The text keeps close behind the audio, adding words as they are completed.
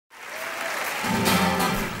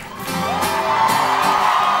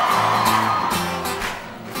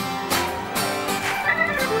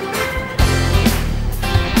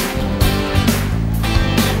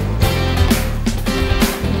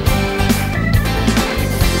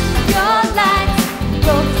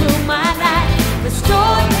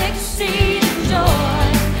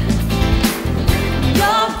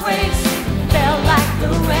the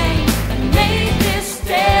rain and made this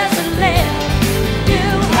desert land. You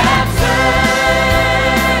have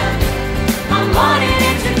turned my mourning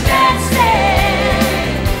into dancing.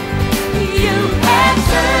 You have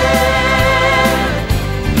turned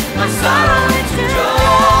my sorrow into joy.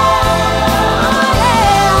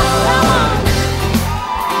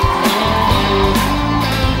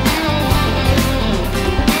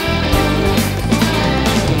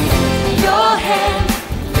 Your hand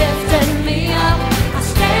lifted me up. I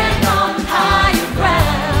stand on higher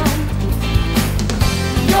ground.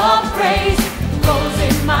 Your praise goes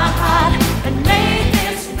in my heart.